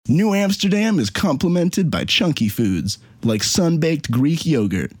New Amsterdam is complemented by chunky foods, like sun-baked Greek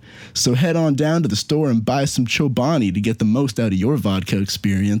yogurt. So head on down to the store and buy some Chobani to get the most out of your vodka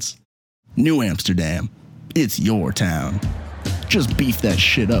experience. New Amsterdam. It's your town. Just beef that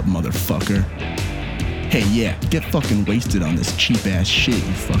shit up, motherfucker. Hey, yeah, get fucking wasted on this cheap-ass shit,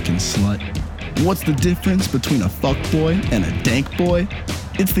 you fucking slut. What's the difference between a fuckboy and a dank boy?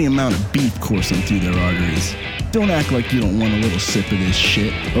 It's the amount of beef coursing through their arteries. Don't act like you don't want a little sip of this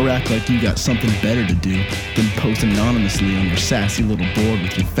shit, or act like you got something better to do than post anonymously on your sassy little board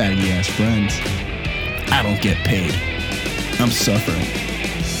with your faggy-ass friends. I don't get paid. I'm suffering.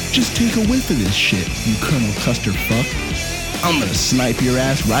 Just take a whiff of this shit, you Colonel Custer fuck. I'm gonna snipe your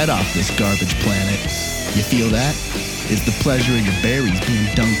ass right off this garbage planet. You feel that? It's the pleasure of your berries being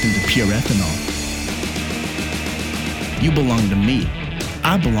dunked into pure ethanol. You belong to me.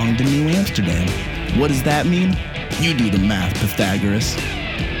 I belong to New Amsterdam. What does that mean? You do the math, Pythagoras.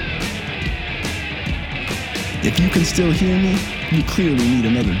 If you can still hear me, you clearly need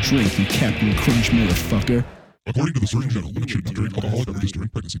another drink, you Captain Crunch motherfucker. According to the Surgeon General, women shouldn't drink alcoholic beverages during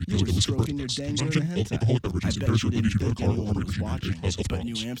pregnancy because of the risk of birth defects. Consumption of alcoholic beverages impairs your ability to drive a car or operate machinery and cause health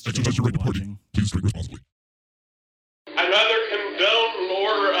problems. Exercise your right to party. Please drink responsibly. I rather condone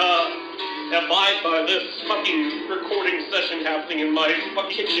or abide by this fucking recording session happening in my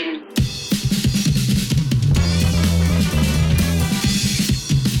fucking kitchen.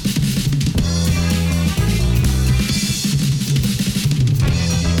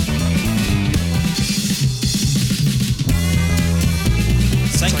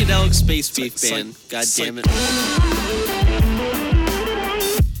 Psychedelic Space Beef Band. God damn it.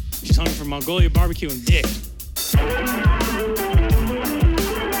 She's hungry for Mongolia barbecue and dick.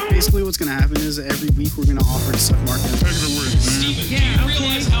 Basically, what's going to happen is every week we're going to offer to suck Mark in. Steven, do you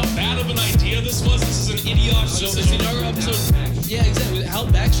realize how bad of an idea this was? This is an idiotic show. It's another episode. Yeah, exactly. How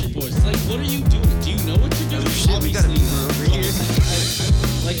Backstreet Boys. It's like, what are you doing? Do you know what you're doing? Shit, we got a beaver over here.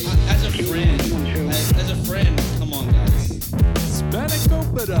 Like, as a friend, come on, guys.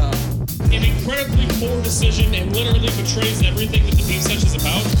 An incredibly poor decision and literally betrays everything that the beef sesh is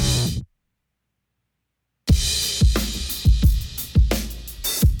about.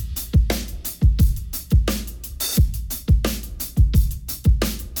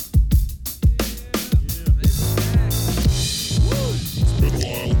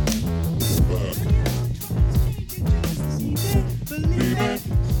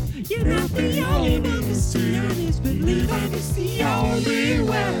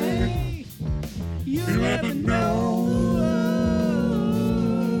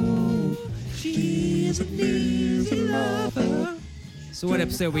 So what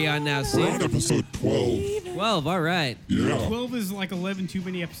episode are we on now, We're Steve? on episode 12. 12, all right. Yeah. 12 is like 11 too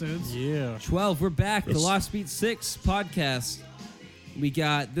many episodes. Yeah. 12, we're back. The Yes. Lost Beat 6 podcast. We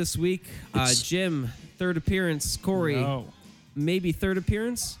got this week, Jim, third appearance. Corey, No. maybe third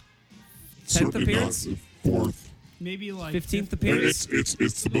appearance? 10th Certainly appearance? not the fourth. Maybe like 15th And appearance? it's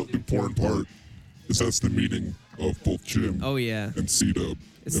the most important part. Is that's the meeting of both Jim Oh, yeah. and C-Dub.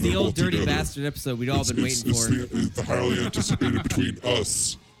 It's And the they're old both dirty together. bastard episode we'd all been waiting for. It's the highly anticipated between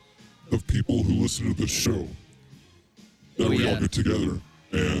us, the people who listen to this show, that we all get together,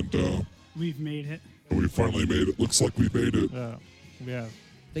 and We've made it. we finally made it. Looks like we made it. Yeah. I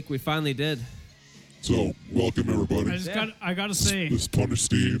think we finally did. So, welcome everybody. I gotta say, This is Punish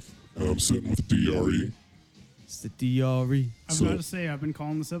Steve, and I'm sitting with DRE. It's the DRE. I've been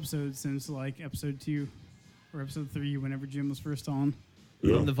calling this episode since like episode 2 or episode 3, whenever Jim was first on.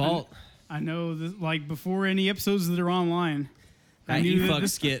 Yeah. From the vault. I know that, like, before any episodes that are online. That you fuck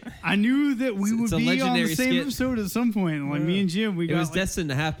skit. I knew that we would It's a be on the legendary same skit. episode at some point. Like me and Jim, It was destined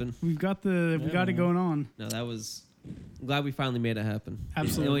to happen. we've got it going on. No, that was... I'm glad we finally made it happen.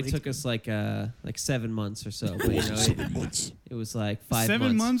 Absolutely. It only took us like 7 months or so. But, you know, 7 months. it was like 5 months.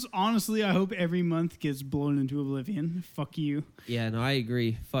 7 months. Honestly, I hope every month gets blown into oblivion. Fuck you. Yeah, no, I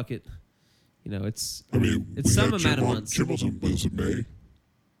agree. Fuck it. You know, it's I mean, it's we some had amount Jim of on- months. Jim was in May.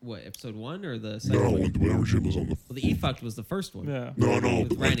 What, episode 1 or the second No, one? whenever Jim was on the. Well, the E-Fucked was the first one. Yeah. No, With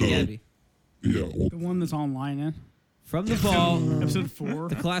but Ryan like and Gabby. Yeah, well, The one that's online, eh? From the vault, Episode 4.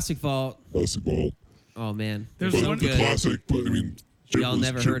 the classic vault. basketball. Oh, man. There's It's But so one- the good. classic, but I mean, Jim Y'all was,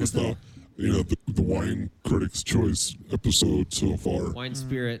 never Jim heard was of it. the wine critics' choice episode so far. Wine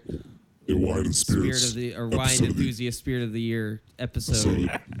Spirit. The wine and spirits. Spirit of the... Or Wine episode of the Enthusiast Spirit of the Year episode.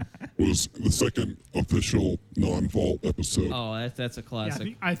 episode was the second official non-vault episode. Oh, that's a Yeah,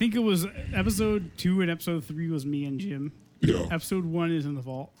 classic. I think it was episode 2 and episode 3 was me and Jim. Yeah. Episode 1 is in the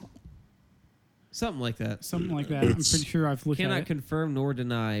vault. Something like that. Something like that. I'm pretty sure I've looked at Cannot it. confirm nor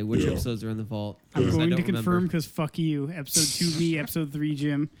deny which episodes are in the vault. I'm because I going to don't confirm remember. because fuck you. Episode 2 me, episode 3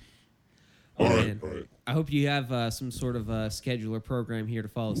 Jim. Oh, All right, man. all right. I hope you have some sort of schedule or program here to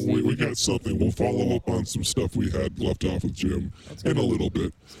follow. We got something. We'll follow up on some stuff we had left off with Jim in a little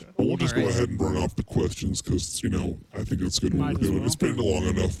bit. But we'll just go ahead and run off the questions because, I think it's good what Might we're as doing. well. It's been long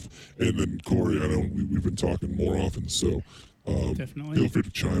enough. And then, Corey, I know we've been talking more often, so Definitely. feel free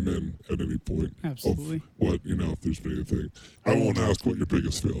to chime in at any point. Absolutely. Of what, if there's been anything. I won't ask what your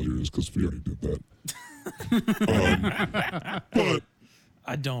biggest failure is because we already did that. But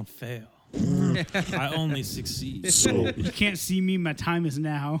I don't fail. I only succeed. so You can't see me. My time is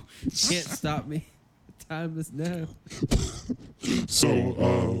now. Can't stop me. The time is now.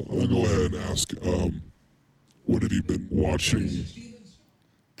 I'll go ahead and ask, what have you been watching?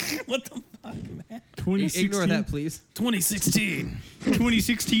 What the fuck, man? 2016. Ignore that, please. 2016.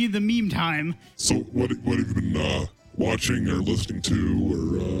 2016, the meme time. So what have you been watching or listening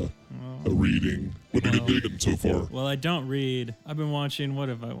to or reading? What have you been digging so far? Well, I don't read. I've been watching, what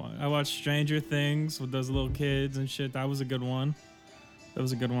have I watched? I watched Stranger Things with those little kids and shit. That was a good one.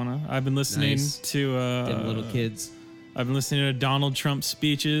 I've been listening Nice. to Them little kids. I've been listening to Donald Trump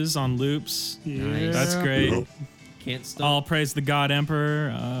speeches on loops. Yeah. That's great. Yeah. Can't stop. All praise the God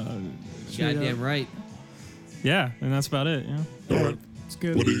Emperor. Goddamn right. Yeah, and that's about it. Yeah. All right. It's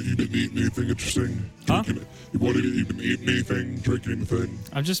good. What have you been eating? Anything interesting? Huh? Drinking? What have you been eating? Anything? Drinking anything?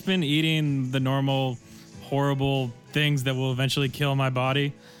 I've just been eating the normal, horrible things that will eventually kill my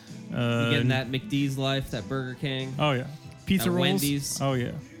body. You getting that McD's life, that Burger King, Oh yeah. Pizza that rolls. Wendy's, Oh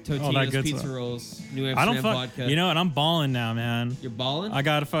yeah. Totino's all that good pizza stuff. rolls, New I don't Amsterdam fuck. vodka. You know what? I'm balling now, man. You're balling? I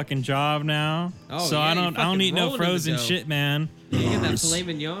got a fucking job now, Oh, so yeah, I you're don't fucking eat no rolling in the frozen dough. shit, man. You getting that Nice. filet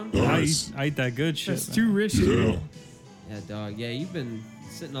mignon? Nice. I eat that good shit. That's man. too rich. Yeah. Yeah, dog. Yeah, you've been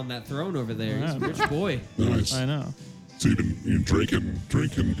sitting on that throne over there. You're Yeah, a rich boy. Nice. I know. So you've been drinking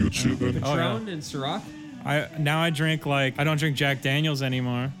good shit then? Oh, yeah. Patron and Ciroc? I drink I don't drink Jack Daniels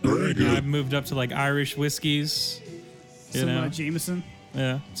anymore. Very good. I've moved up to Irish whiskeys. You Some know, Jameson.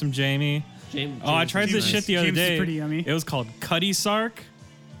 yeah, some Jamie. James, Oh, I tried this shit the other James is day. pretty yummy. It was called Cuddy Sark.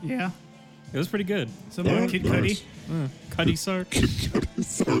 Yeah. It was pretty good. Some Oh, Kid nice. Cudi. Cuddy Sark.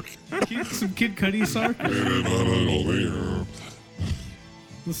 Some Kid Cudi Sark.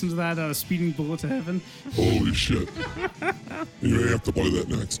 Listen to that Speeding Bullet to Heaven. Holy shit. You may have to buy that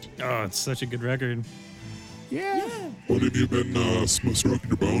next. Oh, it's such a good record. Yeah. What have you been stroking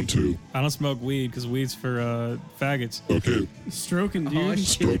your bone to? I don't smoke weed because weed's for faggots. Okay. Stroking, dude. Oh,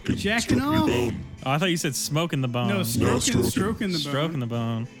 Stroking Jacking your off. bone. Oh, I thought you said smoking the bone. No, stroking. stroking the bone. Stroking the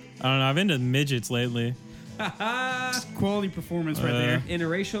bone. I don't know. I've been to midgets lately. Quality performance right there.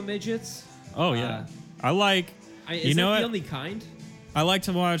 Interracial midgets? Oh yeah. I like. Is You know that what? the only kind? I like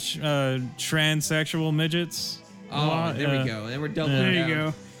to watch transsexual midgets. a Oh, lot, there yeah. we go. And we're doubling There down. you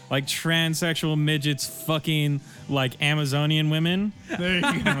go. Like transsexual midgets fucking Amazonian women. There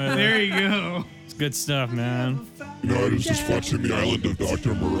you go. There you go. It's good stuff, man. I was just watching The Island of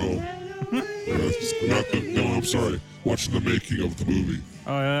Dr. Moreau. I'm sorry. Watching the making of the movie,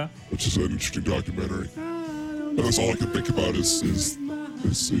 Oh yeah. which is an interesting documentary. And that's all I can think about is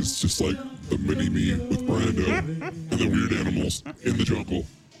just like the mini-me with Brando and the weird animals in the jungle.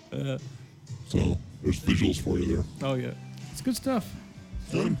 So there's visuals for you there. Oh yeah. It's good stuff.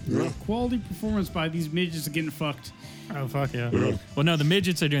 Good. Yeah. Quality performance by these midgets getting fucked. Oh fuck yeah. Yeah. Well, no, the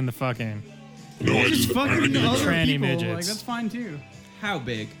midgets are doing the fucking. No, I Just did fucking the other tranny people. midgets. Like, that's fine too. How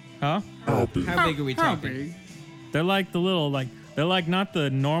big? Huh? How big are we How talking? big? They're like the little they're like not the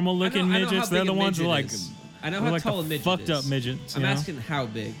normal looking I know how midgets. big They're the a ones that midget like. is. I know they're how like tall the a midget fucked is. up midgets. I'm you know? asking how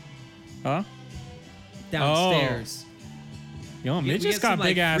big. Huh? Downstairs. Yo, We midgets get some, got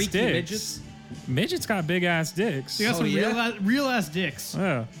big ass freaky dicks. midgets. Midgets got big ass dicks. They got Oh, some yeah? real ass dicks.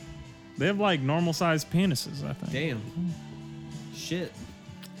 Yeah. They have normal sized penises, I think. Damn. Shit.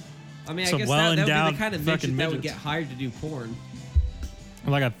 I mean, I Some guess that would be well-endowed the kind of fucking midget that would midgets. get hired to do porn.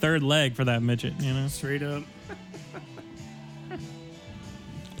 Like a third leg for that midget, you know? Straight up.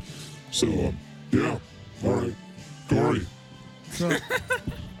 So, yeah. All right. Corey. So, I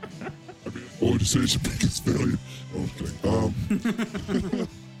mean, what would you say is your biggest failure? Oh, okay.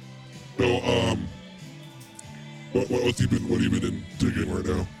 What have you been digging right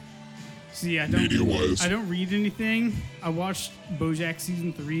now? see, Media-wise. I don't read anything. I watched BoJack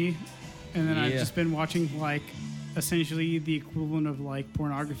season 3, and then I've Yeah. just been watching essentially the equivalent of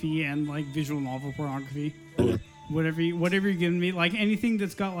pornography and visual novel pornography. Okay. Whatever you're giving me, anything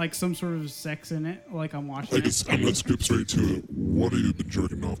that's got some sort of sex in it, I'm watching I'm it. gonna skip straight to it. What have you been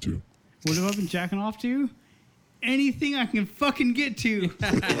jerking off to? What have I been jacking off to? anything I can fucking get to.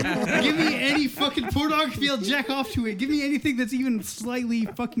 Give me any fucking pornography, I'll jack off to it. Give me anything that's even slightly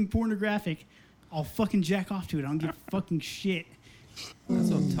fucking pornographic. I'll fucking jack off to it. I don't give a fucking shit. That's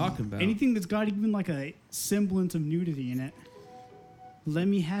what I'm talking about. Anything that's got even like a semblance of nudity in it. Let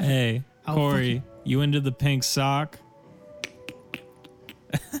me have it. Hey, I'll Corey, you into the pink sock?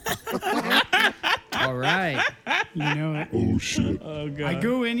 All right. You know it. Oh shit. Oh god. I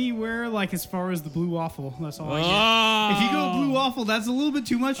go anywhere like as far as the blue waffle. That's all I Oh. get. If you go blue waffle, that's a little bit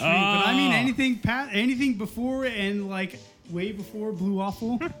too much for me. But I mean anything before and like way before blue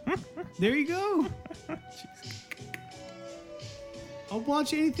waffle. There you go. I'll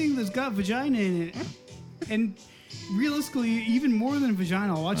watch anything that's got vagina in it. And realistically, even more than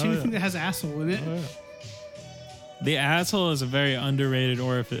vagina, I'll watch anything that has asshole in it. Oh, yeah. The asshole is a very underrated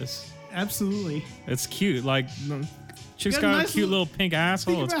orifice. Absolutely. It's cute. Like, chick's Got got a a nice cute little- little pink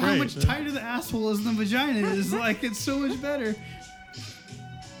asshole. Think It's about great. how much tighter the asshole is than the vagina is. Like, it's so much better.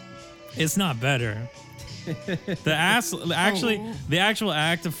 It's not better. The asshole, actually, the actual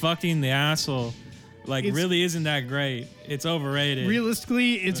act of fucking the asshole, like, It's- really isn't that great. It's overrated.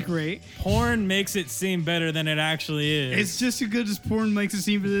 Realistically, it's great. Porn makes it seem better than it actually is. It's just as good as porn makes it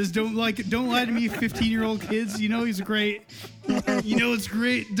seem. But this don't lie to me, 15-year-old kids. You know he's great. You know it's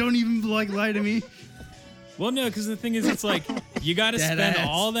great. Don't even lie to me. Well, no, because the thing is, it's like you got to Dead spend ass.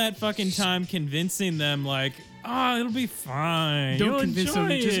 all that fucking time convincing them, like, oh, it'll be fine. Don't You'll convince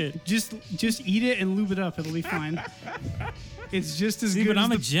them. enjoy it. Just eat it and lube it up. It'll be fine. It's just as See, good. but as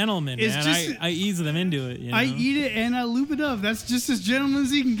I'm a the- gentleman, it's man. just- I ease them into it. You know? I eat it and I lube it up. That's just as gentleman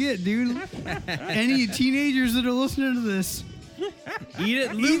as you can get, dude. Any teenagers that are listening to this, Eat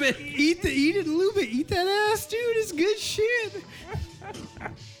it, lube it. eat it and lube it. Eat that ass, dude. It's good shit.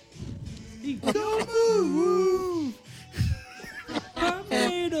 Don't move.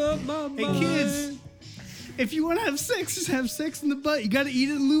 Made up my Hey mind. kids, if you want to have sex, just have sex in the butt. You got to eat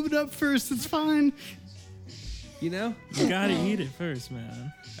it and lube it up first. It's fine. You know, You gotta eat it first,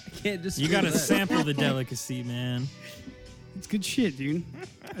 man. I can't just. You do gotta that. sample the delicacy, man. It's good shit, dude.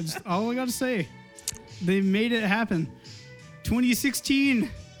 All I got to say, they made it happen. 2016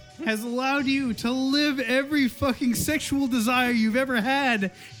 has allowed you to live every fucking sexual desire you've ever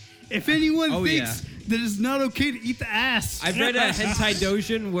had. If anyone Oh, thinks that it's not okay to eat the ass, I've read a hentai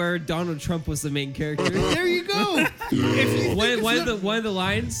dojin where Donald Trump was the main character. there you go. If you think it's One of the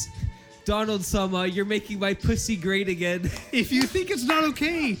lines, Donald Sama, you're making my pussy great again. If you think it's not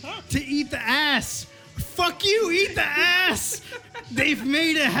okay to eat the ass, fuck you, eat the ass. They've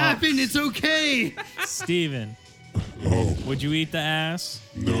made it happen. It's okay. Steven, Oh, would you eat the ass?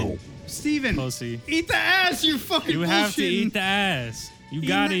 no. Steven, Pussy. eat the ass. You're fucking You have to bullshitting. eat the ass. You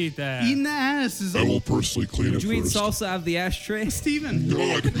gotta eat that. Eating the ass is I will personally clean Did it you eat first. salsa out of the ashtray? Steven. No,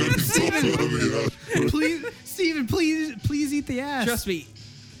 I did not eat salsa out of the ass. Please, Steven, please eat the ass. Trust me.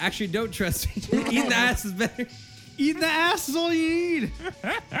 Actually, don't trust me. Eating the ass is better. Eating the ass is all you need.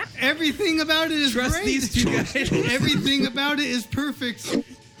 Everything about it is Trust great. these two guys. Everything about it is perfect.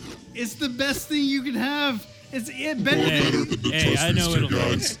 It's the best thing you can have. It's better than Hey, I know Trust these it'll. two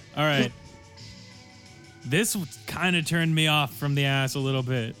guys. All right. This kind of turned me off from the ass a little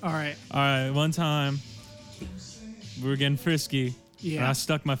bit. All right. All right, one time we were getting frisky. Yeah. And I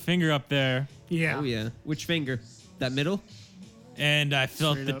stuck my finger up there Yeah. Oh yeah. Which finger? That middle? and I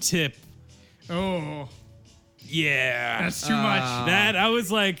felt Straight the up. tip. Oh, Yeah. that's too much. That I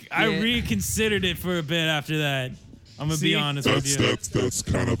was like, I Yeah. reconsidered it for a bit after that. I'm gonna be See? honest with That's you. that's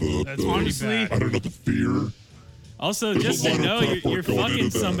kind of the, That's the honestly- I don't know, the fear. Also, There's just a to lot of know, prep you're work going fucking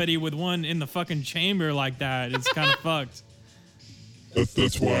into that. somebody with one in the fucking chamber like that. It's kind of fucked.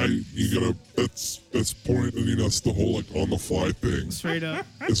 That's why you gotta. That's point. I mean, that's the whole like on the fly thing. Straight up.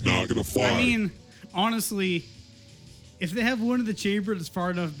 It's not gonna fly. I mean, honestly, if they have one in the chamber that's far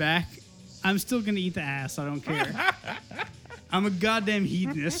enough back, I'm still gonna eat the ass. I don't care. I'm a goddamn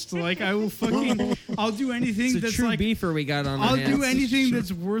hedonist. Like I will fucking. I'll do anything It's a that's true like. beefer we got on our I'll hands. do anything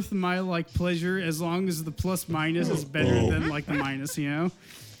that's worth my like pleasure as long as the plus minus is better than like the minus. You know.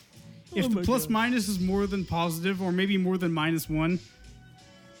 If the plus minus is more than positive, or maybe more than -1,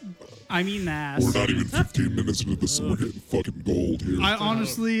 I'm eating the ass. we're not even 15 minutes into this, and we're getting fucking gold here. I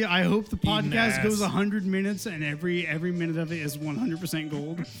honestly, I hope the Eating podcast ass. goes 100 minutes and every minute of it is 100%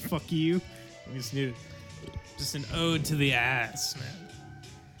 gold. Fuck you. We just need just an ode to the ass,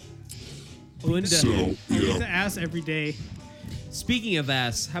 man. Linda, so I'll eat the yeah, ass every day. speaking of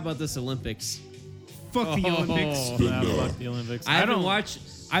ass, how about this Olympics? Fuck the Olympics. Nah, fuck the Olympics. I haven't don't watched.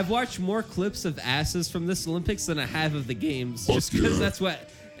 I've watched more clips of asses from this Olympics than I have of the games, Fuck just because yeah. that's what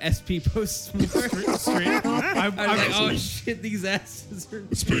SP posts more. Straight. I'm like, oh shit, these asses are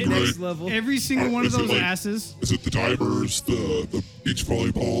big, next right? level. Every single one of Is it those like- asses. Is it the divers, the beach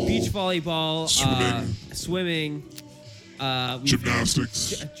volleyball, Beach volleyball, swimming,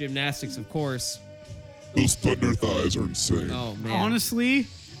 gymnastics? gymnastics, of course. Those thunder thighs are insane. Oh man, Honestly,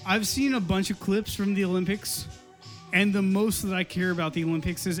 I've seen a bunch of clips from the Olympics, and the most that I care about the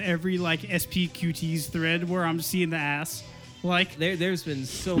Olympics is every like SPQT's thread where I'm seeing the ass. Like, there's been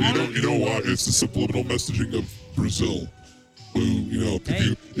so You many. know why? It's the subliminal messaging of Brazil. Who,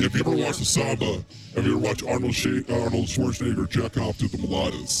 if you ever watch the samba, have you ever watched Arnold Schwarzenegger jack off to the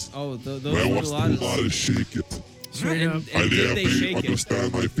mulattas? Oh, those When I watch the mulattas. mulattas shake it, straight up. I And did they shake it?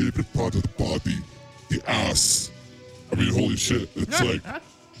 understand my favorite part of the body, the ass. I mean, holy shit! It's like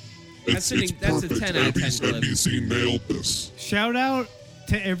That's it's a perfect. 10 out of 10 clip. NBC nailed this. Shout out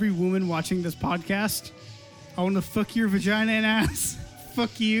to every woman watching this podcast. I want to fuck your vagina and ass.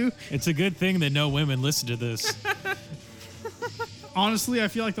 Fuck you. It's a good thing that no women listen to this. Honestly, I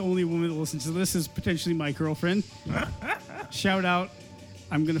feel like the only woman that listens to this is potentially my girlfriend. Shout out.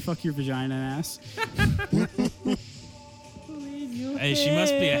 I'm going to fuck your vagina and ass. Hey, she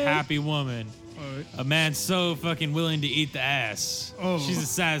must be a happy woman. Oh, A man so fucking willing to eat the ass. Oh. She's a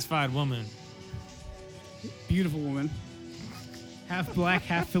satisfied woman. beautiful woman. Half black,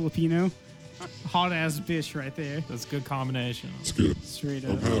 half Filipino. Hot ass bitch right there. That's a good combination. It's good. Straight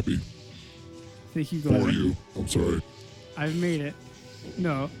I'm up. happy Thank you, for Glenn. you. I'm sorry. I've made it.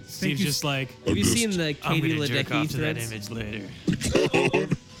 No. Thank Steve's you, just like, Have you Just- seen the I'm Katie gonna jerk off Ledecky to that threads? image later.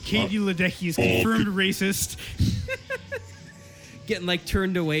 Katie Ledecky is confirmed racist. Getting like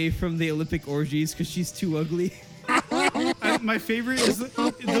turned away from the Olympic orgies because she's too ugly. My favorite is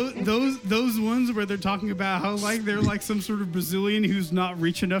those ones where they're talking about how like they're like some sort of Brazilian who's not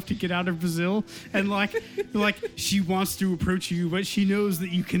rich enough to get out of Brazil, and like she wants to approach you, but she knows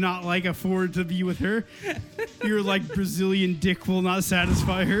that you cannot like afford to be with her. Your like Brazilian dick will not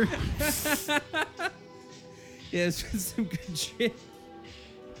satisfy her. Yeah, it's just some good shit.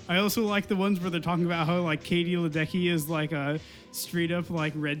 I also like the ones where they're talking about how like Katie Ledecky is like a straight up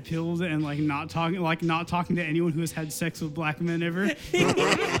like red pilled and like not talking to anyone who has had sex with black men ever.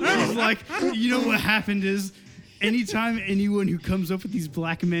 It's like, you know what happened is anytime anyone who comes up with these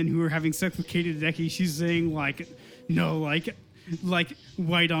black men who are having sex with Katie Ledecky, she's saying like, no, like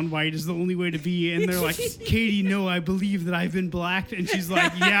white on white is the only way to be, and they're like, Katie, no, I believe that I've been blacked, and she's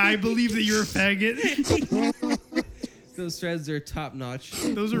like, yeah, I believe that you're a faggot. Those threads are top notch.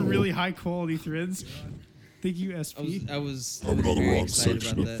 Those are really high quality threads. Thank you, SP. I was I'm in the very wrong excited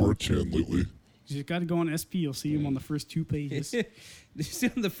section about of that. 4chan lately. You got to go on SP. You'll see him on the first 2 pages. You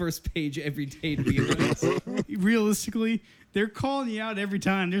see on the first page every day, to be honest. Realistically, they're calling you out every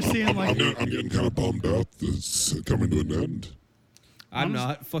time. They're saying like, I'm getting kind of bummed out that it's coming to an end. I'm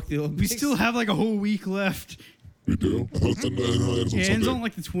not. Fuck the we Olympics. still have like a whole week left. We do? I thought it ends on It ends Sunday. on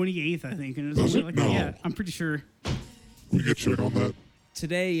like the 28th, I think, and it's Does only it? like No. yeah, I'm pretty sure. We get check on that.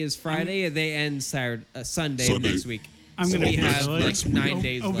 Today is Friday, and they end Sunday Sunday. next week. I'm So gonna we have Really? like 9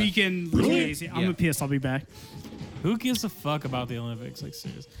 days a left. weekend. Really? Days. I'm gonna piss. I'll be back. Who gives a fuck about the Olympics? Like,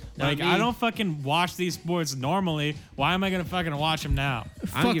 seriously. Not Like, me. I don't fucking watch these sports normally. Why am I going to fucking watch them now? I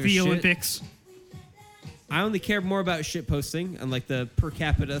don't Fuck give a the shit. Olympics. I only care more about shit posting and like the per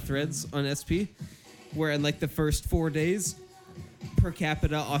capita threads on SP, where in like the first 4 days, per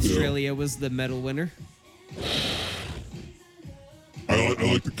capita Australia was the medal winner. I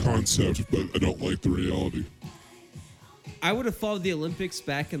like the concept, but I don't like the reality. I would have followed the Olympics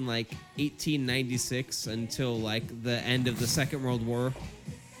back in like 1896 until like the end of the Second World War.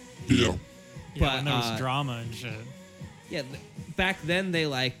 Yeah. Yeah, But, when there was drama and shit. Yeah, back then they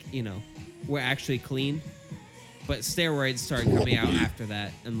were actually clean, but steroids started coming out after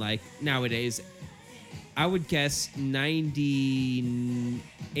that, and like nowadays, I would guess 98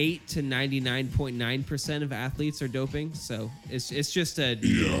 to 99.9% of athletes are doping. So it's just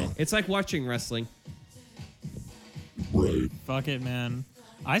Yeah. it's like watching wrestling. Right. Fuck it, man.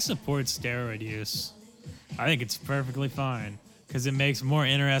 I support steroid use. I think it's perfectly fine because it makes more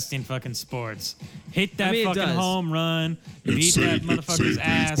interesting fucking sports. Hit that mean, it fucking does. home run, It's beat safe- that it's motherfucker's safe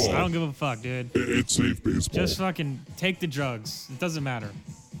ass. baseball. I don't give a fuck, dude. It's safe baseball. Just fucking take the drugs. It doesn't matter.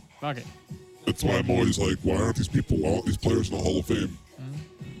 Fuck it. That's why I'm always like, why aren't these players in the Hall of Fame?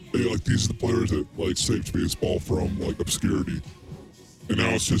 These are the players that like saved baseball from like obscurity, and now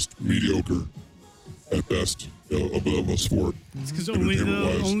it's just mediocre at best of a sport. It's because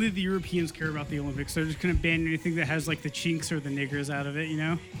Entertainment-wise. only the Europeans care about the Olympics. They're just gonna ban anything that has like the chinks or the niggers out of it. You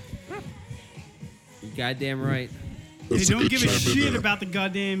know, You're goddamn right. That's they don't good give a chime in shit there. about the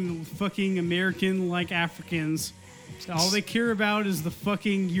goddamn fucking American like Africans. All they care about is the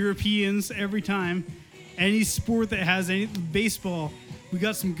fucking Europeans every time. Any sport that has any baseball, we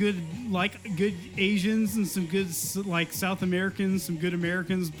got some good Asians and some good like South Americans, some good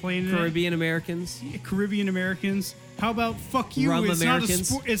Americans playing in Caribbean Americans. Caribbean Americans. How about fuck you? Rum It's Americans. not a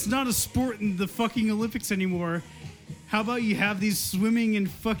sport. It's not a sport in the fucking Olympics anymore. How about you have these swimming and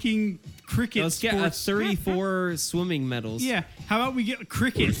fucking cricket Let's get sports? 34 swimming medals. Yeah. How about we get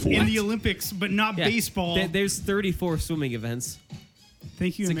cricket in the Olympics, but not Yeah. baseball? There's 34 swimming events.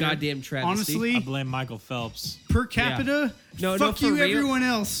 Thank you, It's a America. goddamn travesty. Honestly, I blame Michael Phelps. per capita, No, fuck for you, real. everyone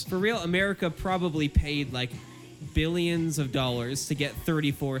else. For real, America probably paid like billions of dollars to get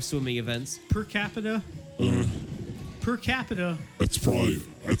 34 swimming events. Per capita. Per capita. That's probably,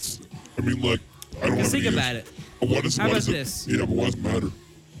 I mean, like, I don't want Just to think about it. What is, How what about is it? this? Yeah, but why does it matter?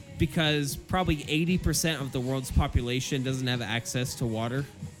 Because probably 80% of the world's population doesn't have access to water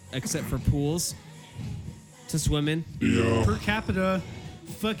except for pools to swim in. Yeah. Per capita.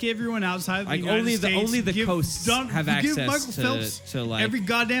 Fuck everyone outside the Like, United only the- States. only the coasts have give access Michael to- Phelps to, like- every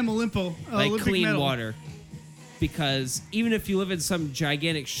goddamn Like Olympic clean medal. water. Because even if you live in some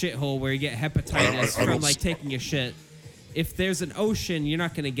gigantic shithole where you get hepatitis I don't from like s- taking a shit, if there's an ocean, you're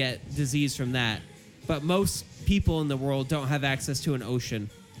not going to get disease from that. But most people in the world don't have access to an ocean.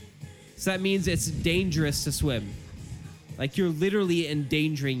 So that means it's dangerous to swim. Like you're literally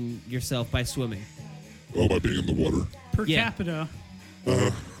endangering yourself by swimming. Oh, by being in the water. Per Yeah. capita.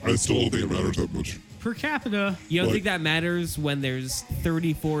 I still don't think it matters that much. Per capita. You don't Like- think that matters when there's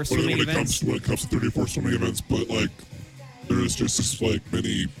 34 When swimming it events? comes when it comes to 34 swimming events, but like there's just this like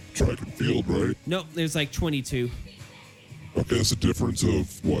mini track and field, right? Nope, there's like 22, Okay, that's a difference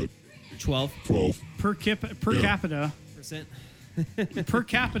of what, 12%. 12? Per Yeah. capita. Per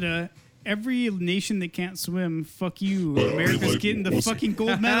capita. Every nation that can't swim, fuck you. But, I mean, America's like, getting the what's- fucking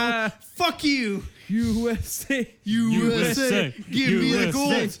gold medal. Fuck you. USA. USA, give me the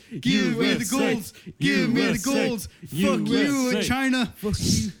golds, give me the golds, give me the golds. Fuck you, USA. China. Fuck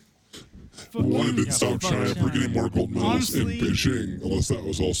you. Fuck One you. didn't stop China from getting more gold medals Honestly- in Beijing, unless that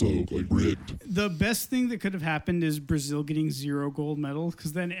was also like rigged. The best thing that could have happened is Brazil getting 0 gold medals,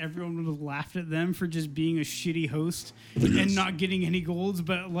 because then everyone would have laughed at them for just being a shitty host and Yes. not getting any golds.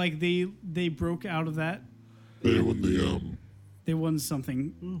 But like they broke out of that. They won the They won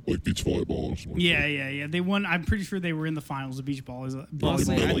something. like beach volleyball or something. Yeah. They won. I'm pretty sure they were in the finals of beach ball. Honestly,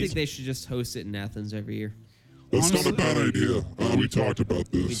 I Volleyball. think they should just host it in Athens every year. That's not a Honestly- bad idea. We talked about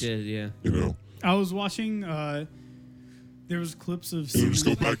this. We did, yeah. You know, I was watching. There was clips of. and then just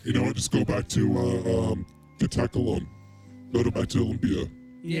go back. You know, just go back to Kentucky. Go back to Olympia.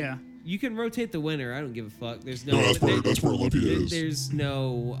 Yeah. You can rotate the winner. I don't give a fuck. There's no. No, that's where Olympia is. There's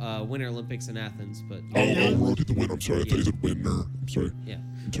no Winter Olympics in Athens, but I'll rotate the winner. I'm sorry. I thought you said winner. I'm sorry. yeah.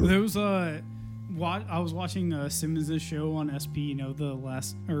 There was I was watching Simmons' show on SP. You know, the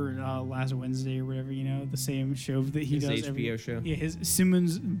last Wednesday or whatever. You know, the same show that he His does. HBO show. Yeah,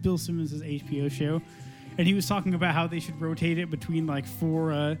 Bill Simmons' HBO show, and he was talking about how they should rotate it between like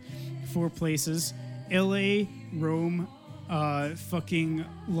four places: L.A., Rome, fucking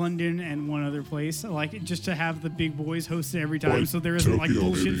London, and one other place. Like just to have the big boys host it every time, Like so there isn't like Tokyo,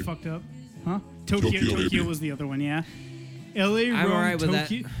 bullshit maybe. fucked up. Huh? Tokyo maybe. was the other one. Yeah. L.A., I'm Rome, alright with that.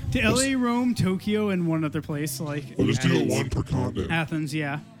 Tokyo. To L.A., Rome, Tokyo, and one other place like We'll just do it Athens. one per continent. Athens.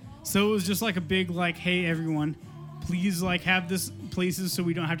 Yeah. So it was just like a big like, hey everyone, please like have this places so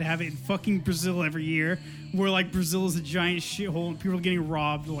we don't have to have it in fucking Brazil every year, where like Brazil is a giant shithole and people are getting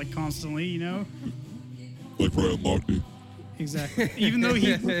robbed like constantly. You know. Like Ryan Lochte. Exactly. even though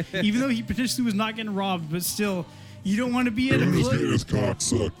he potentially was not getting robbed, but still, you don't want to be at a He was getting club. his cock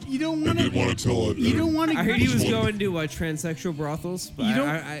sucked. You don't And want didn't to. want to tell it. You don't want to. I heard he was Well, going to transsexual brothals, but You don't-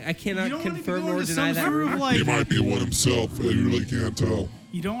 I you cannot don't want to be confirm going or to deny some that sort rumor. of like. He might be one himself. And you really can't tell.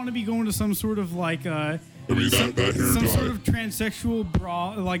 You don't want to be going to some sort of like I mean, that hair some dye. sort of transsexual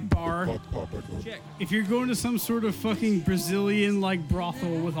bar. Pop back on. If you're going to some sort of fucking Brazilian like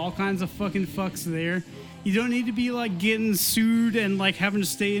brothel with all kinds of fucking fucks there, you don't need to be like getting sued and like having to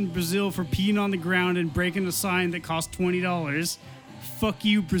stay in Brazil for peeing on the ground and breaking a sign that costs $20. Fuck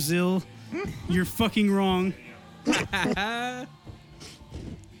you, Brazil. You're fucking wrong.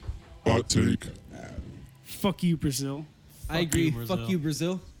 Hot take. Fuck you, Brazil. I Fuck agree. you, Brazil. Fuck you,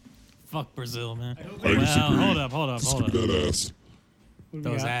 Brazil. Fuck Brazil, man. I disagree. Hold up. Just give me that ass. What do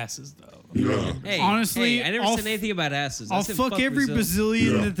we Those got? asses, though. Yeah. Hey, Honestly, hey, I never I'll said anything about asses. I I'll said fuck every Brazil.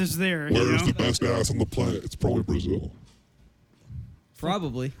 Brazilian Yeah. that is there. You Where's know? the best ass on the planet? It's probably Brazil.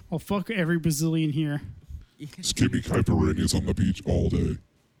 Probably. I'll fuck every Brazilian here. Skippy caipirinhas on the beach all day.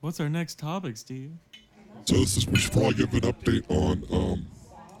 What's our next topic, Steve? So we should probably give an update on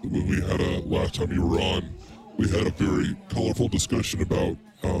when we had last time you were on we had a very colorful discussion about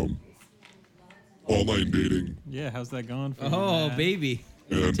online dating. Yeah, how's that going for you, Oh, man? baby.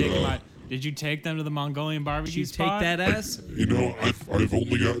 And Did you take them to the Mongolian barbecue Did you take spot? that ass? you know, I've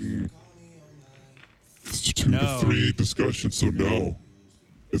only gotten 2 No. to 3 discussions, so no.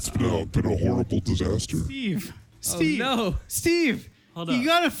 It's been a horrible disaster. Steve. Oh, no. Steve. Hold You up.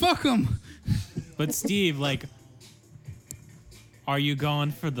 gotta fuck him. But Steve, like, are you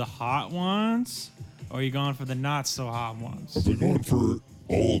going for the hot ones, or are you going for the not so hot ones? I've been going for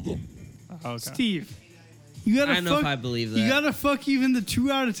all of them. Okay. Steve. You gotta I don't know fuck, if I believe that. You gotta fuck even the 2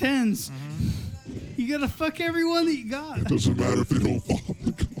 out of 10s. You gotta fuck everyone that you got. It doesn't matter if they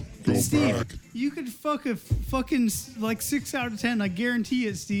don't go Steve, back. you could fuck a fucking like 6 out of 10. I guarantee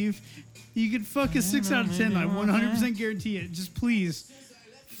it, Steve. You could fuck a 6 out of 10. I 100% guarantee it. Just please,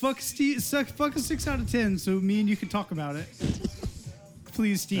 fuck Steve. Fuck a 6 out of 10, so me and you can talk about it.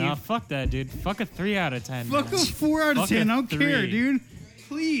 Please, Steve. Nah, fuck that, dude. Fuck a 3 out of 10. Fuck man. a 4 out of Fuck 10. a I don't care, 3. dude.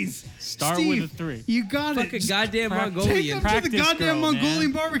 Please. Start Steve, with a 3. You got Fuck it. a goddamn practice. Take Mongolian. them to the Practice goddamn girl, Mongolian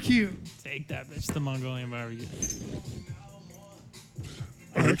man. barbecue. Take that bitch to the Mongolian barbecue.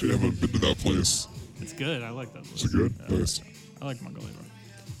 I actually haven't been to that place. It's good. I like that Is place. it good? Nice. I like Mongolian barbecue.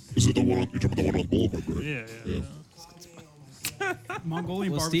 Is it the one? You're talking about the one on Boulevard, right? Yeah.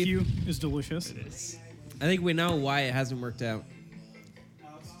 Mongolian Well, Steve- barbecue is delicious. I think we know why it hasn't worked out.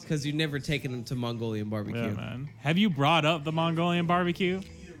 It's because you've never taken them to Mongolian barbecue. Yeah, man. Have you brought up the Mongolian barbecue?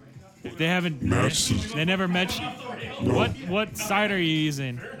 They haven't. Matches. They never mentioned. No. What site are you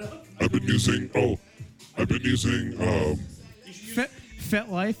using? I've been using. I've been using FetLife.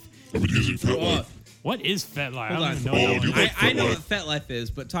 FetLife. What is FetLife? I Hold don't on. even know Oh, what you that like I know FetLife? what FetLife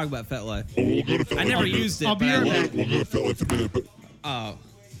is, but talk about FetLife. Oh, we'll go to FetLife. I never in a used it. I'll be but I right know- back. We'll go to FetLife in a minute, but Oh,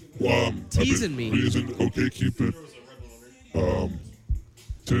 I've Teasing me. been using OkCupid,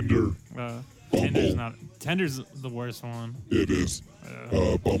 Tinder, Tinder's not. Tinder's the worst one. it is,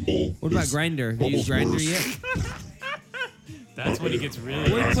 Bumble. what about is Grindr? Have you used Bumble's Grindr worse. yet? That's when it gets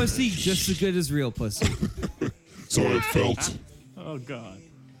really. Word pussy just as good as real pussy. So I felt, Oh god.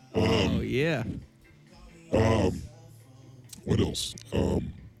 Oh yeah. what else? I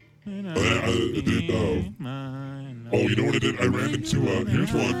did, oh, you know what I did? I ran into,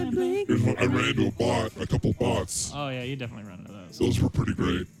 here's one. I ran into a couple bots. Oh yeah, you definitely run into those. Those were pretty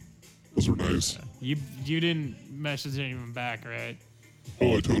great. Those were nice. You didn't message anyone back, right?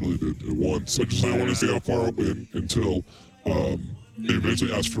 Oh, I totally did it once. I just want to see how far it went until they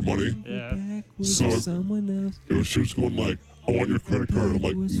eventually asked for money. Yeah. So she was going like, I want your credit card. I'm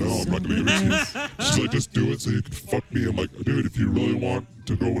like, no, I'm not gonna give it to you. She's like, just do it so you can fuck me. I'm like, dude, if you really want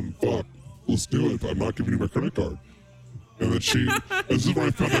to go and fuck, let's do it. But I'm not giving you my credit card. And then this is where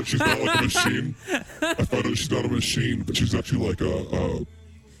I found out she's not like a machine. I found out she's not a machine, but she's actually like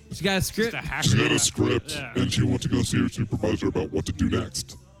She got a script. Just a hacker. she's got a script, Yeah. and she went to go see her supervisor about what to do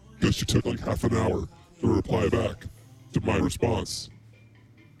next. Because she took like half an hour to reply back to my response.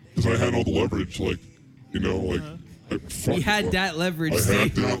 Because I had all the leverage, like, You had that leverage, I had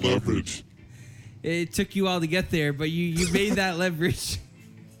Steve. that leverage. It took you all to get there, but you made that leverage.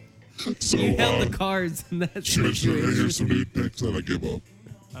 So You held the cards in that she mentioned, hey, here's some situation. nude pics, and I give up.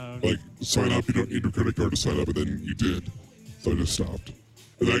 Like, sign up, you don't need your credit card to sign up, and then you did. So I just stopped.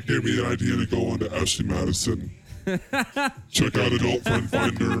 And that gave me the idea to go on to Ashley Madison, check out Adult Friend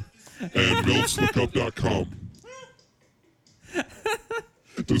Finder, and milfslookup.com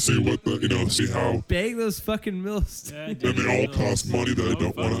to see what see how. Bang those fucking milfs. Yeah, And dude. they all cost money that I Oh,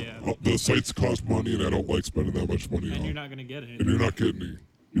 don't fuck want to. yeah. The sites cost money, and I don't like spending that much money And on. you're not gonna get And anything. you're not getting any.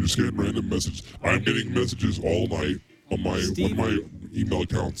 You're just getting random messages. I'm getting messages all night on my Steve? email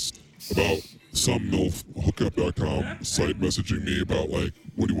accounts about some milfhookup.com site messaging me about like,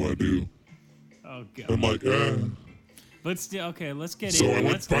 what do you want to do? Oh I'm god. like, Let's do. Okay, let's get So in. I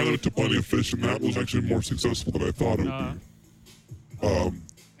went Let's finally to Plenty of Fish, and that was actually more successful than I thought it would be.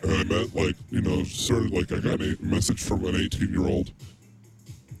 And I met started I got a message from an 18-year-old.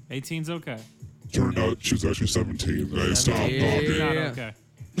 18's okay. Turned out she was actually 17, and I stopped Yeah. talking. Not Yeah. okay.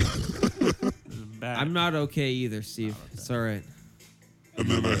 This is bad. I'm not okay either, Steve. It's all right. And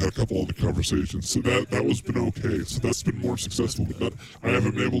then I had a couple other conversations, so that was been okay. So that's been more successful, but I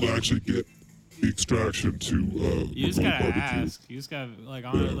haven't been able to actually get the extraction to You just remote gotta barbecue. ask. You just gotta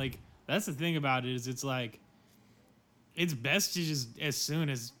Yeah. That's the thing about it is it's like it's best to just as soon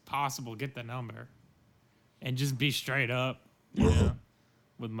as possible get the number and just be straight up. You know,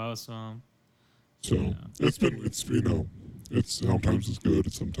 with most of them. So it's sometimes it's good,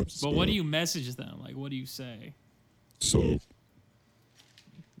 and sometimes it's But bad. what do you message them? Like, what do you say? So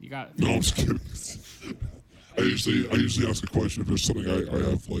You got. no, I'm just kidding. usually ask a question if there's something I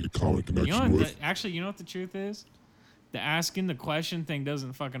have like a common connection with. Actually, you know what the truth is? The asking the question thing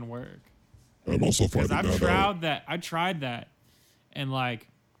doesn't fucking work. I'm also finding that out. I tried that, and like,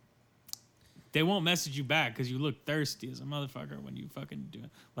 they won't message you back because you look thirsty as a motherfucker when you fucking do it.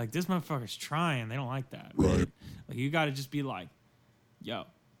 Like, this motherfucker's trying. They don't like that. Right. Like, you got to just be like, yo,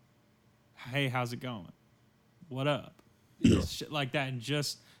 hey, how's it going? What up? Yeah. Shit like that, and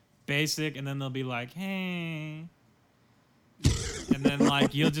just basic, and then they'll be like, hey. And then,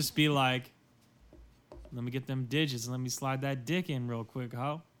 like, you'll just be like, let me get them digits and let me slide that dick in real quick,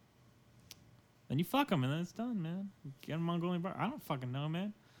 ho. Then you fuck them, and then it's done, man. Get them Mongolian bar. I don't fucking know,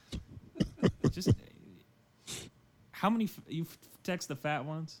 man. Just, how many, you text the fat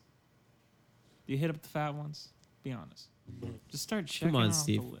ones? Do you hit up the fat ones? Be honest. Just start checking off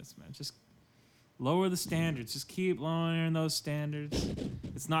Steve. the list, man. Just lower the standards. Just keep lowering those standards.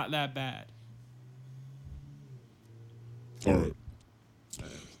 It's not that bad. All right.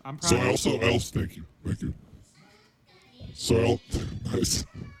 I'm proud. So I also thank you. So nice.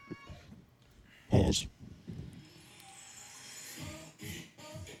 Pause.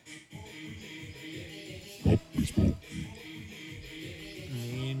 Oh, he's cool.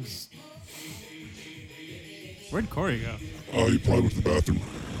 Means. Where'd Corey go? He probably went to the bathroom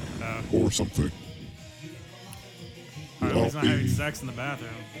or something. He's not having sex in the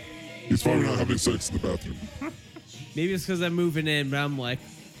bathroom. He's probably not having sex in the bathroom. Maybe it's because I'm moving in, but I'm like,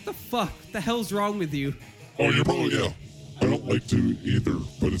 what the fuck? What the hell's wrong with you? Oh, you're probably, yeah. I don't like to either,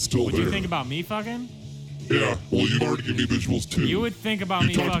 but it's still Would there. you think about me fucking? Yeah, well, you've already given me visuals too. You would think about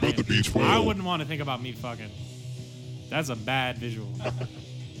me talked fucking. about the beach whale. I wouldn't want to think about me fucking. That's a bad visual.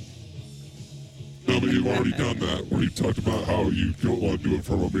 No, but you've already done that, where you talked about how you don't want to do it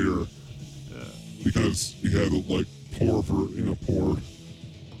from a mirror. Because you had to, like, poor version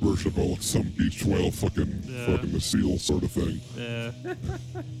of like, some beach whale fucking the seal sort of thing. Yeah.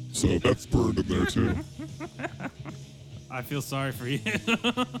 So that's burned in there too. I feel sorry for you.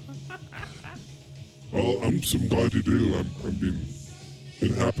 Well, I'm glad you do. I mean,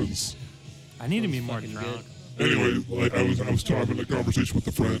 it happens. I need to be more drunk. Anyway, like I was having a conversation with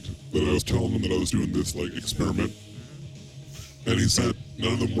a friend that I was telling him that I was doing this like experiment, and he said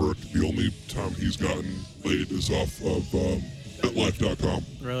none of them worked. The only time he's gotten laid is off of betlife.com.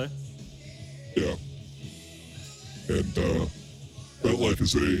 Really? Yeah. And BetLife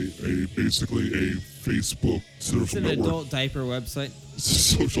is a basically a Facebook social It's an network. adult diaper website.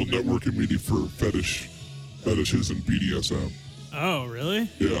 Social networking media for fetishes and BDSM. Oh, really?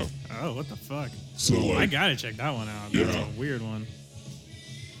 Yeah. Oh, what the fuck? So like, I gotta check that one out. That's Yeah. a weird one.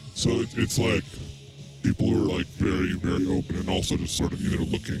 So it's like people who are like very, very open and also just sort of either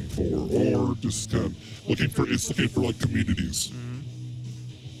looking for or just kind of looking for like communities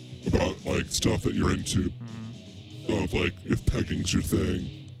about like stuff that you're into. Of like if pegging's your thing,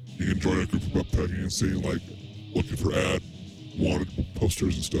 you can join a group about pegging and seeing like looking for wanted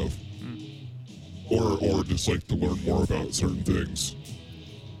posters and stuff. Or just like to learn more about certain things.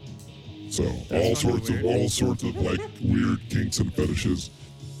 So all sorts of like weird kinks and fetishes.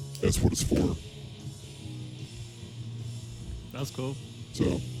 That's what it's for. That's cool.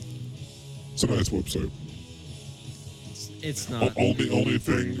 So it's a nice website. It's not. Only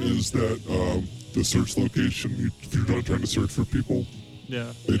thing is that the search location, if you're not trying to search for people,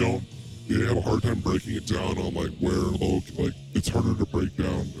 Yeah. they have a hard time breaking it down on like like it's harder to break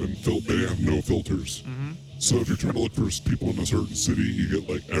down and they have no filters. So if you're trying to look for people in a certain city, you get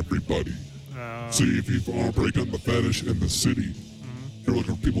like everybody. So if you want to break down the fetish in the city, you're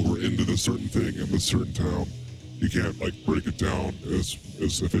looking for people who are into this certain thing in this certain town. You can't like break it down as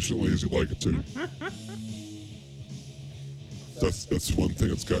efficiently as you'd like it to. That's one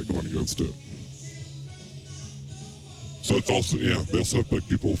thing it's got going against it. So it's also, they also have like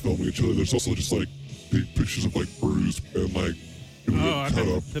people filming each other. There's also just like big pictures of like bruised and like people getting cut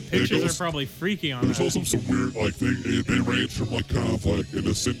up. The pictures are probably freaky on There's that. also some weird, like they range from like kind of like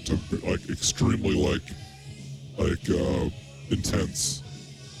innocent to like extremely like intense.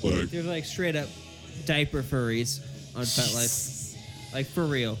 Like They're like straight up diaper furries on FetLife. Like for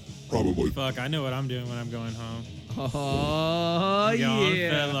real. probably. Fuck, I know what I'm doing when I'm going home. Oh, Go on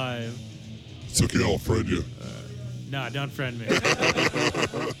yeah. FetLife. It's okay, I'll friend you. Nah, don't friend me.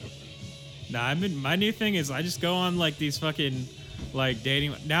 Nah, my new thing is I just go on like these fucking like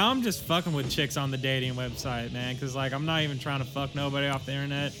dating. Now I'm just fucking with chicks on the dating website, man, because like I'm not even trying to fuck nobody off the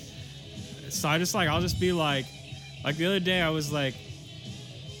internet. So I'll just be like the other day I was like,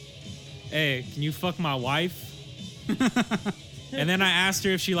 hey, can you fuck my wife? And then I asked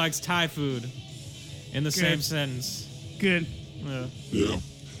her if she likes Thai food in the same sentence. Good. Yeah. Yeah.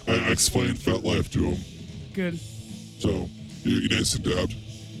 I explained FetLife to him. Good. So, you nice and dabbed.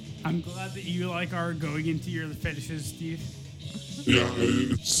 I'm glad that you are going into your fetishes, Steve. Yeah,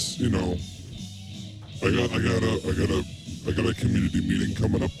 it's, I got a community meeting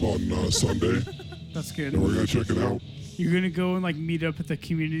coming up on Sunday, That's good. and we're gonna check it out. You're gonna go and meet up at the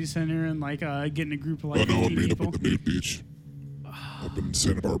community center and get in a group of Oh no, I'm 15 meeting up people. at the nude beach. Up in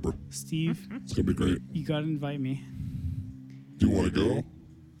Santa Barbara. Steve, It's gonna be great. you gotta invite me. Do you want to go?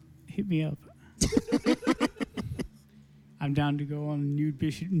 Hit me up. I'm down to go on a nude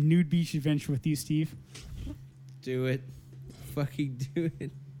beach adventure with you, Steve. Do it. Fucking do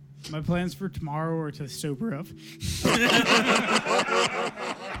it. My plans for tomorrow are to sober up.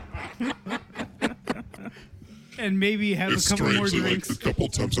 And maybe have It's a couple more strange that, drinks. the couple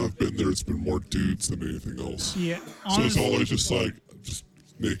times I've been there, it's been more dudes than anything else. Yeah, So it's honestly, always just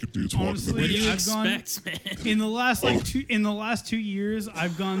naked dudes walking the Honestly, beach. I've gone man? in the last in the last 2 years.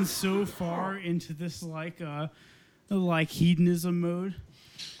 I've gone so far into this hedonism mode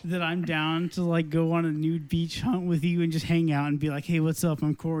that I'm down to go on a nude beach hunt with you and just hang out and be like, hey, what's up?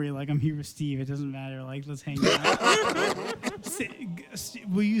 I'm Corey. I'm here with Steve. It doesn't matter. Let's hang out.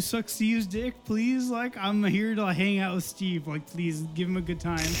 Will you suck Steve's dick, please? I'm here to hang out with Steve. Please give him a good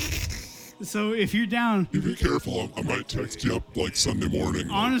time. So if you're down, You be careful. I might text you up Sunday morning.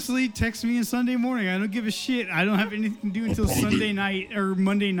 honestly, text me on Sunday morning. I don't give a shit. I don't have anything to do until probably- Sunday night or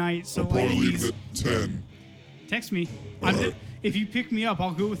Monday night. So I'll probably leave please at 10. text me. Alright. If you pick me up,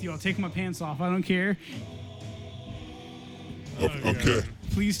 I'll go with you. I'll take my pants off. I don't care. Okay.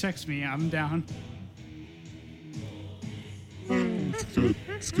 Please text me. I'm down. It's good.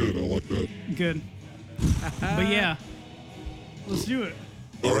 It's good. I like that. Good. But yeah, let's do it.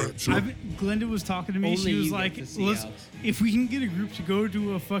 All right, sure. Glenda was talking to me. Only She was you get like, to see "Let's Alex. if we can get a group to go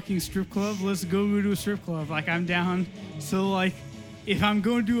to a fucking strip club, let's go to a strip club. I'm down. So if I'm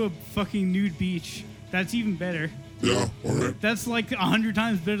going to a fucking nude beach, that's even better. Yeah, all right. That's 100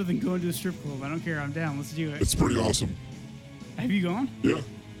 times better than going to a strip club. I don't care. I'm down. Let's do it. It's pretty awesome. Have you gone? Yeah.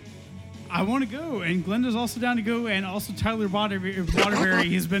 I want to go, and Glenda's also down to go, and also Tyler Waterbury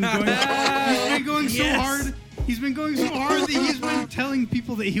has been going. He's been going so hard. He's been going so hard that he's been telling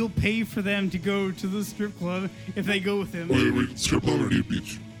people that he'll pay for them to go to the strip club if they go with him. Wait, strip club or nude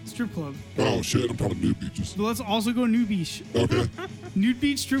beach? Strip club. Oh, shit, I'm talking nude beaches. But let's also go nude beach. Okay. Nude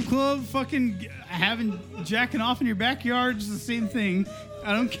beach, strip club, fucking jacking off in your backyard is the same thing.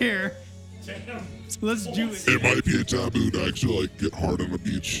 I don't care. Let's do it. It might be a taboo to actually, get hard on a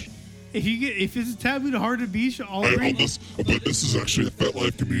beach. If it's a taboo to hard at beach, But this is actually a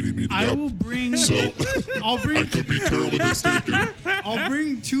FetLife community meeting I up. will bring. So, I'll I bring. could be terribly mistaken. I'll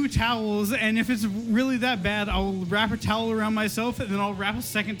bring 2 towels, and if it's really that bad, I'll wrap a towel around myself, and then I'll wrap a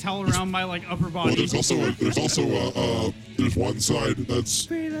second towel around my upper Well, body. there's one side that's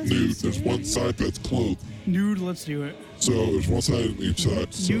nude. There's one side that's clothed. Nude, let's do it. So there's one side on each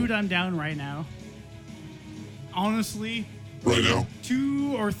side. So Nude, I'm down right now. Honestly, right now,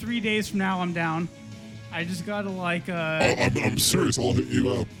 2 or 3 days from now, I'm down. I just gotta I'm serious. I'll hit you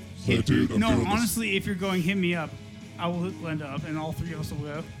up. Say, dude, I'm no, doing this. honestly, if you're going, hit me up. I will hit Glenda up, and all 3 of us will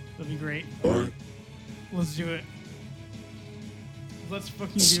go. That'll be great. All right. Let's do it. Let's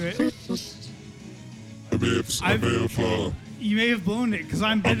fucking do it. I may have You may have blown it because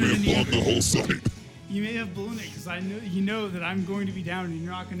I'm I better may than have blown you. the whole site. You may have blown it because I know you know that I'm going to be down and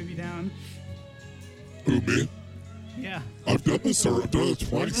you're not going to be down. Who, me? Yeah. I've done this already. I've done it Let's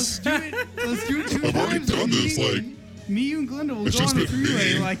twice. do it. Let's do it 2 I've already times. done this, Me, you, and Glenda will it's go just on a been me.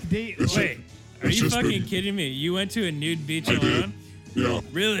 three-way date. It's Wait, are it's you just fucking been- kidding me? You went to a nude beach I did. alone? Yeah.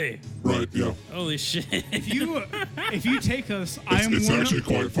 Really? Right. Yeah. Holy shit. If you take us, It's actually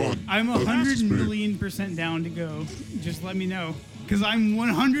quite fun. I'm But it's 100 just me. million% down to go. Just let me know. Because I'm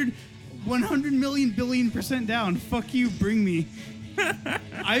 100 million billion% down. Fuck you, bring me.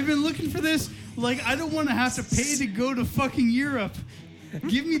 I've been looking for this. I don't want to have to pay to go to fucking Europe.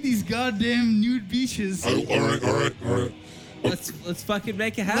 Give me these goddamn nude beaches. All right. Let's fucking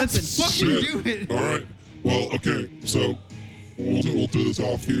make it happen. Let's fucking do it. All right. Well, okay. So we'll do this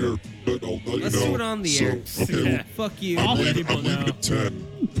off here, but I'll let you know. Let's do it on the air. Okay. Yeah. Fuck you. I'm let leaving people know. at 10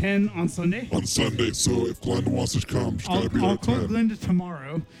 10 on Sunday. on Sunday. So if Glenda wants to come, she's I'll gotta be there at call 10. Glenda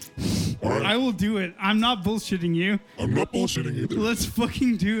tomorrow. All right. I will do it. I'm not bullshitting you. I'm not bullshitting either. Let's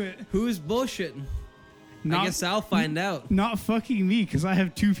fucking do it. Who's bullshitting? Not, I guess I'll find out. Not fucking me, because I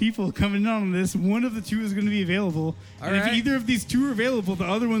have 2 people coming in on this. One of the 2 is going to be available. And if right. either of these 2 are available, the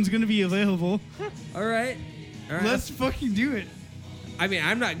other one's going to be available. All right. Let's fucking do it. I mean,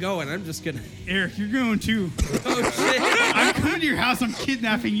 I'm not going. I'm just gonna. Eric, you're going too. Oh shit! I'm coming to your house. I'm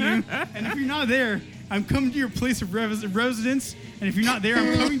kidnapping you. And if you're not there, I'm coming to your place of residence, and if you're not there,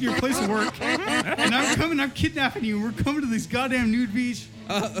 I'm coming to your place of work. And I'm kidnapping you, and we're coming to this goddamn nude beach.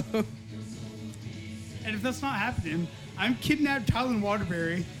 Uh-oh. And if that's not happening, I'm kidnapped Tyler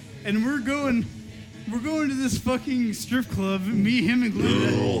Waterbury, and we're going to this fucking strip club, me, him, and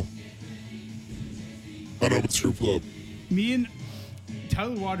Glenda. No. I know it's strip club. Me and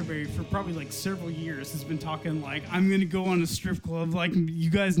Tyler Waterbury for probably like several years has been talking like, I'm gonna go on a strip club, like you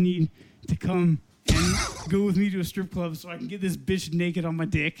guys need to come and go with me to a strip club so I can get this bitch naked on my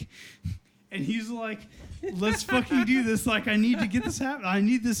dick. And he's like, let's fucking do this, like I need to get this happen, I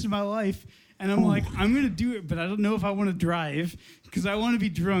need this in my life. And I'm like, I'm gonna do it, but I don't know if I want to drive because I want to be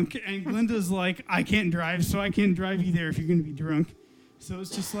drunk. And Glenda's like, I can't drive, so I can't drive you there if you're gonna be drunk. So it's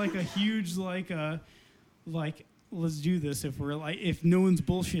just like a huge like let's do this. If no one's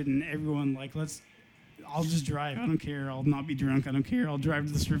bullshitting, everyone like I'll just drive. I don't care. I'll not be drunk. I don't care. I'll drive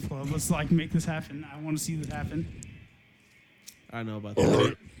to the strip club. Let's like make this happen. I want to see this happen. I know about All that.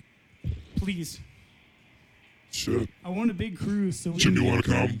 right. Please. Shit. I want a big cruise. So Jim, you want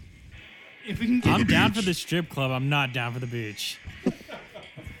to come? If we can, I'm down for the strip club. I'm not down for the beach.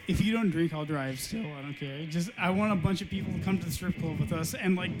 if you don't drink, I'll drive. Still, I don't care. I want a bunch of people to come to the strip club with us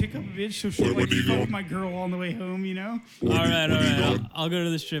and like pick up a bitch so she'll like fuck my girl on the way home. You know. All right. I'll go to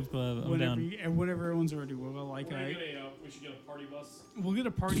the strip club. I'm down. Whenever everyone's already well, like we should get a party bus. We'll get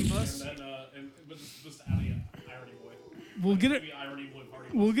a party bus. And then just add an irony boy. We'll get a irony boy party.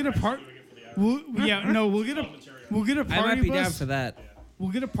 We'll get a part. We'll get a party I might be bus. down for that. We'll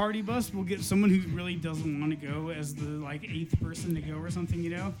get a party bus. We'll get someone who really doesn't want to go as the like 8th person to go or something,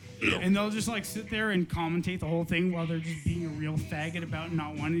 you know. And they'll just like sit there and commentate the whole thing while they're just being a real faggot about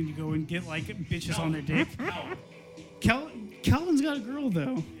not wanting to go and get like bitches on their dick. Calvin's got a girl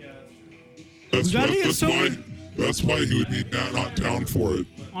though. That's why he would be not down for it.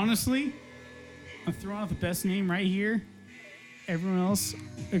 Honestly, I'm throwing out the best name right here. Everyone else,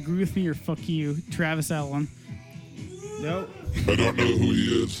 agree with me or fuck you, Travis Allen. Nope. I don't know who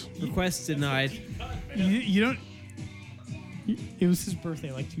he is. Request denied. You don't. It was his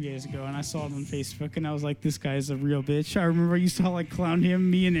birthday like 2 days ago, and I saw it on Facebook, and I was like, "This guy's a real bitch." I remember I used to like clown him.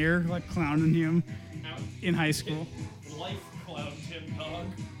 Me and Eric like clowning him in high school. Life clowned him, dog.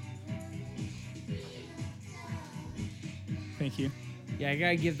 Thank you. Yeah, I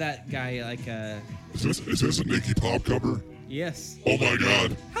gotta give that guy like a. Is this a Nicky Pop cover? Yes. Oh my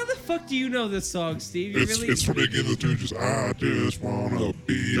God. How the fuck do you know this song, Steve? It's from Iggy the Stooges. I just wanna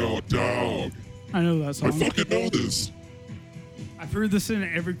be your dog. I know that song. I fucking know this. I've heard this in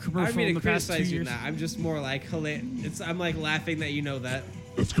every I commercial don't mean in to the past 2 criticize you years. now. I'm just more like I'm like laughing that you know that.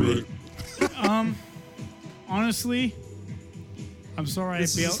 That's great. Honestly, I'm sorry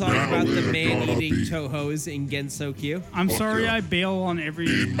This I is a bailed. song about the we're man gonna eating be- Tohos in Gensokyo. I'm Fuck sorry yeah. I bail on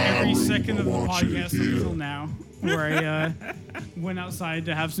every my room, second of the I want you podcast here. until now, where I went outside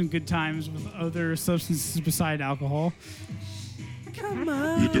to have some good times with other substances beside alcohol. Come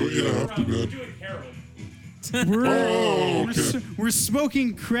on. You do what you have to, man. Doing heroin. We're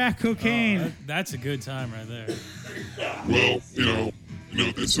smoking crack cocaine. That's a good time right there. Well, you know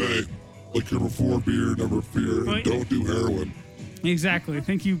what they say. Liquor before beer, never fear, But- and don't do heroin. Exactly.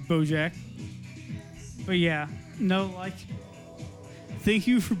 Thank you, Bojack. But yeah, no, like, thank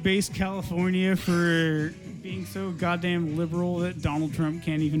you for Base California for being so goddamn liberal that Donald Trump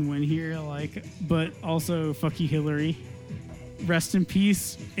can't even win here. Like, but also fuck you, Hillary. Rest in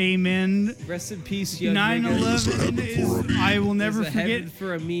peace. Amen. Rest in peace, young nigga. 9/11 is. I will never There's a forget. heaven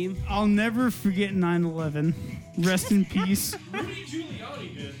for a meme. I'll never forget 9/11. Rest in peace. Rudy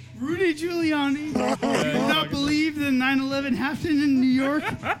Giuliani did. Rudy Giuliani did not believe that 9/11 happened in New York.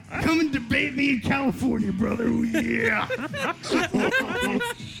 Come and debate me in California, brother. Oh, yeah.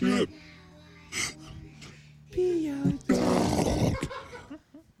 Shit. Dog.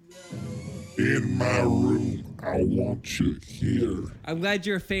 In my room, I want you here. I'm glad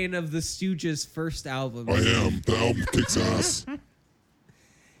you're a fan of the Stooges' first album. I am. The album kicks ass.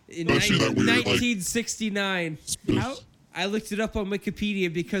 In Especially that weird, like- 1969. How- I looked it up on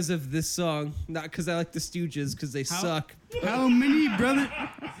Wikipedia because of this song, not because I like the Stooges, because they suck. How many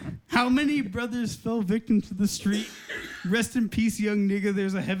brothers fell victim to the street? Rest in peace, young nigga.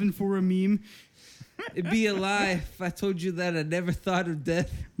 There's a heaven for a meme. It'd be a lie if I told you that I never thought of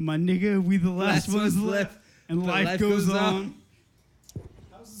death. My nigga, we the last ones ones left. And but life goes on.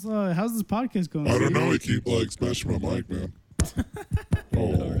 How's this podcast going? I don't Steve? know. I keep like smashing my mic, man.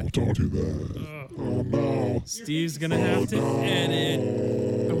 Oh, don't do that. Oh no. Steve's gonna have to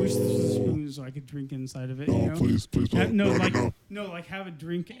edit. I wish this was a spoon so I could drink inside of it. No, you know? please don't. No, No. no, like have a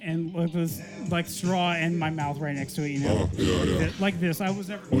drink and with this like straw and my mouth right next to it. You know, Yeah. like this. I was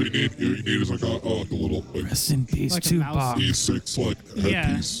never. All you need is like a little like Rest in peace, Like a Tupac. mouse. E6 like Yeah.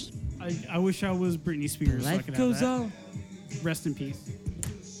 headpiece. I wish I was Britney Spears. So I Life could goes have that. on. Rest in peace.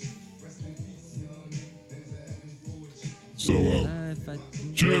 So If I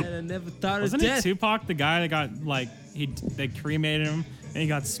Jim. I never thought Wasn't of it death. Tupac, the guy that got like they cremated him and he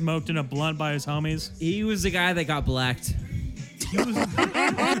got smoked in a blunt by his homies? He was the guy that got blacked. yeah,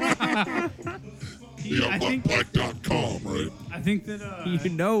 I think- black.com, right? I think that You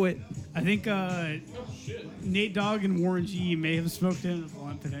know it. I think Nate Dogg and Warren G may have smoked in a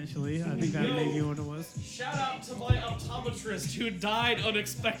blunt potentially. I think that may be what it was. Shout out to my optometrist who died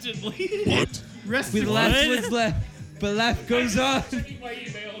unexpectedly. What? Rest With in the last What? one's left, but life goes on. Checking my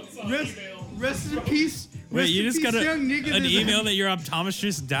email. It's on Rest, email. rest in peace. Wait, Rest you in just peace, got young nigga an that- email that your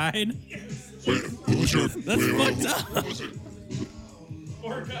optometrist died? Wait, who was your... That's fucked up. Who was it?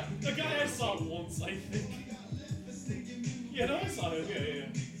 Or a guy I saw once, I think. Yeah, no, I saw him. Yeah.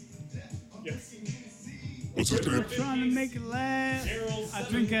 Yes. What's his name? Trying to make it last. I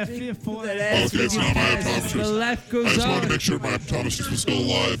drink at 5 Okay, it's not my But optometrist. life I goes just wanted to on. make sure my optometrist was still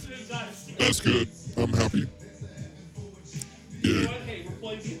alive. That's good. I'm happy. Yeah, Hey, we're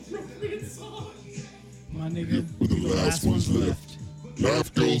playing the appropriate song. My nigga. with the last ones left.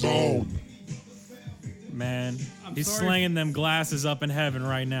 Life goes on. Man, I'm he's sorry. slinging them glasses up in heaven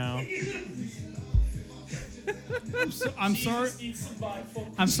right now. I'm sorry. Eat some bifocal.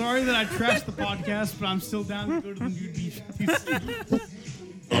 I'm sorry that I trashed the podcast, but I'm still down to go to the nude beach.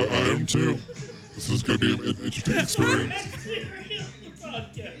 I am too. This is going to be an interesting experience.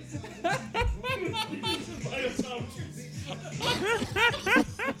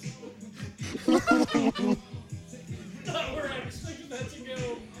 Not where I expected that to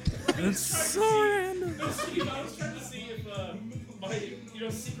go. That's so random. No, Steve, I was trying to see if my,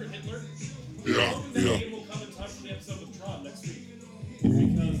 Secret Hitler, Yeah, that yeah. game will come in time for the episode with Tron next week.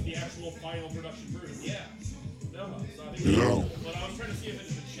 Because the actual final production version, yeah. No, it's not even. Yeah. But I was trying to see if it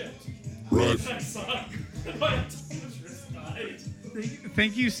had been shipped. Right. I saw my optometrist died.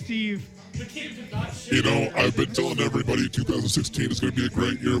 Thank you, Steve. The game did not ship. You know, I've been telling everybody 2016 is going to be a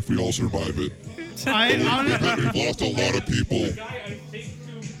great year if we all survive it. We've lost a lot of people. The guy I think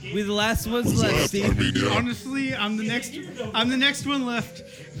who gave With the last one's What's left, left? I Steve. mean, yeah. Honestly, I'm the next one left.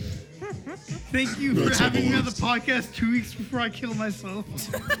 Thank you for That's having me on the almost- podcast 2 weeks before I kill myself.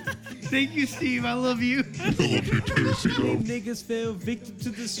 Thank you, Steve. I love you. I love you too, Cito. Niggas fell victim to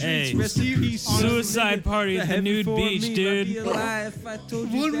the streets. Hey, Rest in peace. suicide party at the Heaven nude for beach, me, I'd dude. be alive if I told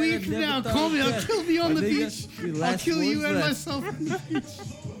you 1 that week I from never now, thought call of me. I'll death. kill you on My the nigga, beach. the I'll last kill you one's and left. myself on the beach.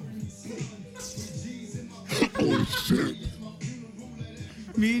 Holy shit.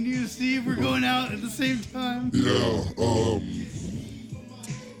 Me and you, Steve, we're going out at the same time. Yeah,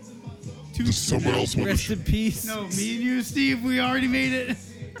 does someone else want Rest to... in peace. No, me and you, Steve, we already made it.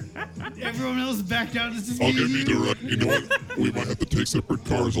 Everyone else backed out. It's just I'll me give and you direct... You know what? We might have to take separate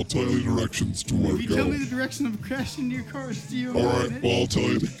cars. I'll tell you the directions to where If to you tell me go. the direction of crashing into your car, Steve, I'm All doing right, it. well, I'll tell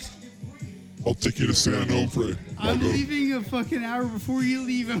you. I'll take you to San Onofre. I'm leaving a fucking hour before you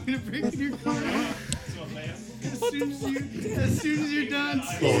leave. I'm gonna break in your car. As soon as you're done.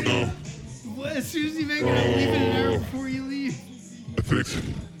 Oh, no. What, as soon as you make it, I'm leaving an hour before you leave.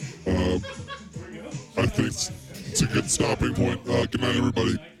 I think it's a good stopping point. Good night,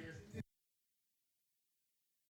 everybody.